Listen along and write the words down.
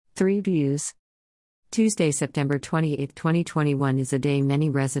3 views. Tuesday, September 28, 2021 is a day many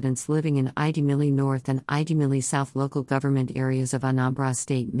residents living in Idimili North and Idimili South local government areas of Anambra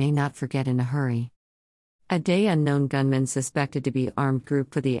State may not forget in a hurry. A day unknown gunmen suspected to be armed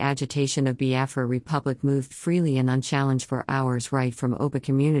group for the agitation of Biafra Republic moved freely and unchallenged for hours right from Oba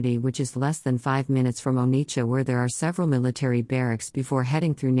community, which is less than 5 minutes from Onitsha, where there are several military barracks, before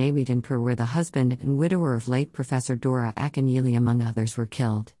heading through Nawidenpur, where the husband and widower of late Professor Dora Akinyele among others were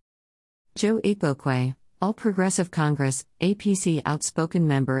killed. Joe Ikpokwe, All Progressive Congress, APC outspoken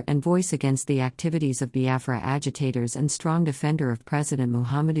member and voice against the activities of Biafra agitators and strong defender of President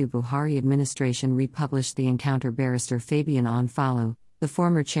Muhammadu Buhari administration, republished the encounter Barrister Fabian Onfalu, the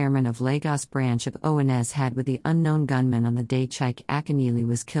former chairman of Lagos branch of ONS, had with the unknown gunman on the day Chike Akinyele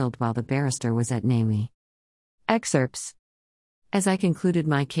was killed while the barrister was at Nnewi. Excerpts. As I concluded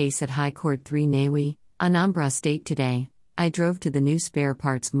my case at High Court 3 Nnewi, Anambra State today, I drove to the new spare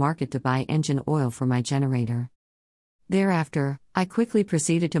parts market to buy engine oil for my generator. Thereafter, I quickly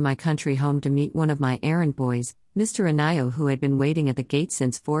proceeded to my country home to meet one of my errand boys, Mr. Anayo, who had been waiting at the gate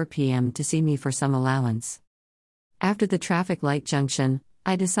since 4 p.m. to see me for some allowance. After the traffic light junction,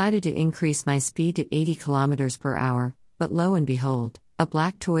 I decided to increase my speed to 80 km per hour, but lo and behold, a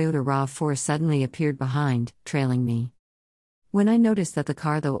black Toyota RAV4 suddenly appeared behind, trailing me. When I noticed that the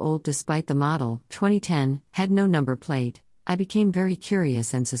car, though old despite the model, 2010, had no number plate, I became very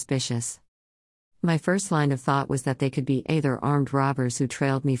curious and suspicious. My first line of thought was that they could be either armed robbers who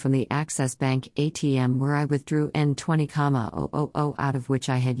trailed me from the Access Bank ATM where I withdrew N20,000 out of which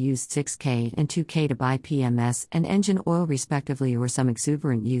I had used 6K and 2K to buy PMS and engine oil respectively, or some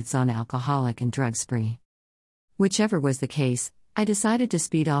exuberant youths on alcoholic and drug spree. Whichever was the case, I decided to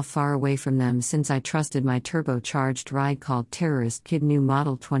speed off far away from them, since I trusted my turbocharged ride called Terrorist Kid new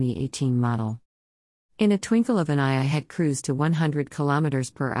model 2018 model. In a twinkle of an eye I had cruised to 100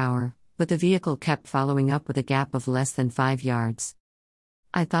 km per hour, but the vehicle kept following up with a gap of less than 5 yards.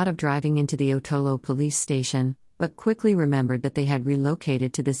 I thought of driving into the Otolo police station, but quickly remembered that they had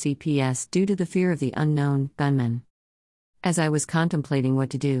relocated to the CPS due to the fear of the unknown gunman. As I was contemplating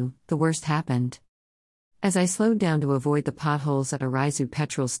what to do, the worst happened. As I slowed down to avoid the potholes at Arizu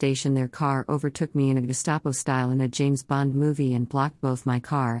petrol station, their car overtook me in a Gestapo style in a James Bond movie and blocked both my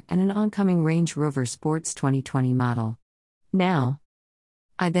car and an oncoming Range Rover Sports 2020 model. Now.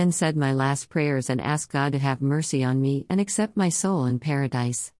 I then said my last prayers and asked God to have mercy on me and accept my soul in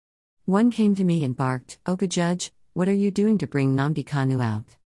paradise. One came to me and barked, "Oga Judge, what are you doing to bring Nnamdi Kanu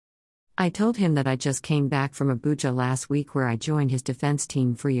out?" I told him that I just came back from Abuja last week, where I joined his defense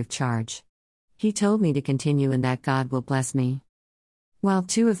team free of charge. He told me to continue and that God will bless me. While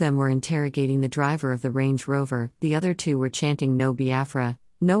 2 of them were interrogating the driver of the Range Rover, the other 2 were chanting "No Biafra,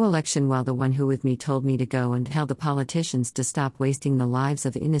 no election," while the one who with me told me to go and tell the politicians to stop wasting the lives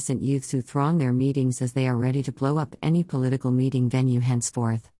of innocent youths who throng their meetings, as they are ready to blow up any political meeting venue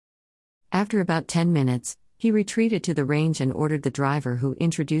henceforth. After about 10 minutes, he retreated to the range and ordered the driver, who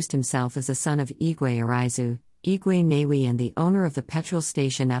introduced himself as a son of Igwe Arizu, Igwe Nnewi, and the owner of the petrol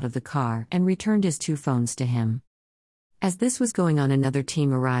station, out of the car and returned his 2 phones to him. As this was going on, another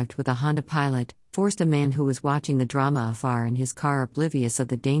team arrived with a Honda Pilot, forced a man who was watching the drama afar in his car, oblivious of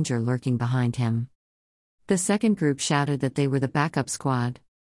the danger lurking behind him. The second group shouted that they were the backup squad.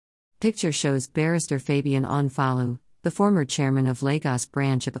 Picture shows Barrister Fabian Onfalu, the former chairman of Lagos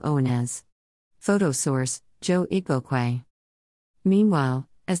branch of ONS. Photo source, Joe Ikpokwe. Meanwhile,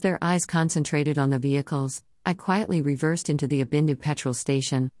 as their eyes concentrated on the vehicles, I quietly reversed into the Abindu petrol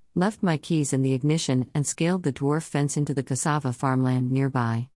station, left my keys in the ignition, and scaled the dwarf fence into the cassava farmland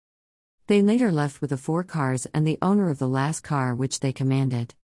nearby. They later left with the 4 cars and the owner of the last car, which they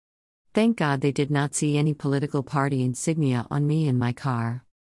commanded. Thank God they did not see any political party insignia on me in my car.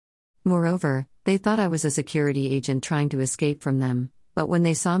 Moreover, they thought I was a security agent trying to escape from them, but when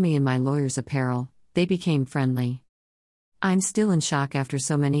they saw me in my lawyer's apparel, they became friendly. I'm still in shock after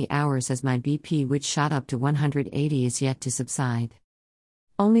so many hours, as my BP, which shot up to 180, is yet to subside.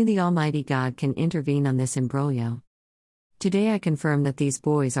 Only the Almighty God can intervene on this imbroglio. Today I confirm that these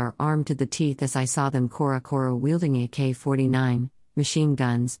boys are armed to the teeth, as I saw them Koro wielding AK-49, machine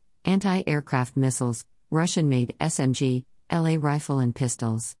guns, anti-aircraft missiles, Russian-made SMG, LA rifle and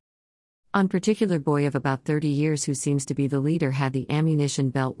pistols. On particular boy of about 30 years, who seems to be the leader, had the ammunition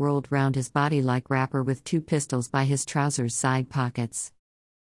belt rolled round his body like wrapper, with 2 pistols by his trousers side pockets.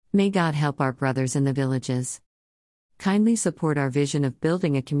 May God help our brothers in the villages. Kindly support our vision of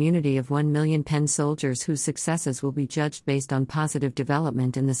building a community of 1 million pen soldiers whose successes will be judged based on positive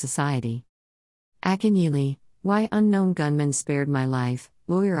development in the society. Akinyele, why unknown gunman spared my life.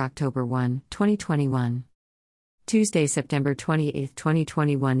 Lawyer, October 1, 2021. Tuesday, September 28,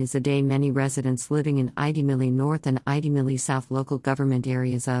 2021 is a day many residents living in Idemili North and Idemili South local government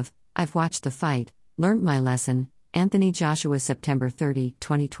areas of I've watched the fight, learnt my lesson. Anthony Joshua, September 30,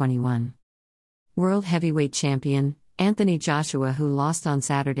 2021. World heavyweight champion, Anthony Joshua, who lost on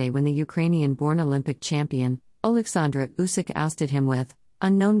Saturday when the Ukrainian-born Olympic champion, Oleksandr Usyk, ousted him with,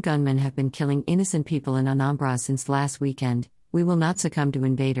 "Unknown gunmen have been killing innocent people in Anambra since last weekend. We will not succumb to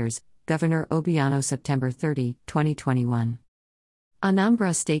invaders." Governor Obiano, September 30, 2021.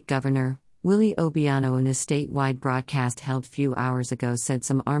 Anambra State Governor Willie Obiano, in a statewide broadcast held few hours ago, said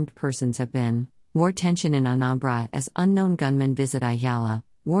some armed persons have been more tension in Anambra as unknown gunmen visit Ayala,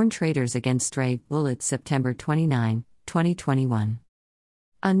 warned traders against stray bullets. September 29, 2021.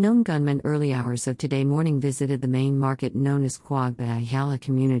 Unknown gunmen early hours of today morning visited the main market known as Kwagba Ayala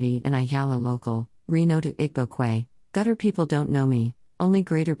community and Ayala local, Reno to Igbokwe. Gutter people don't know me, only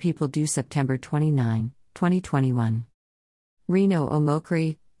greater people do. September 29, 2021. Reno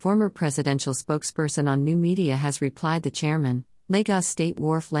Omokri, former presidential spokesperson on new media, has replied the chairman, Lagos State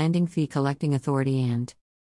Wharf Landing Fee Collecting Authority and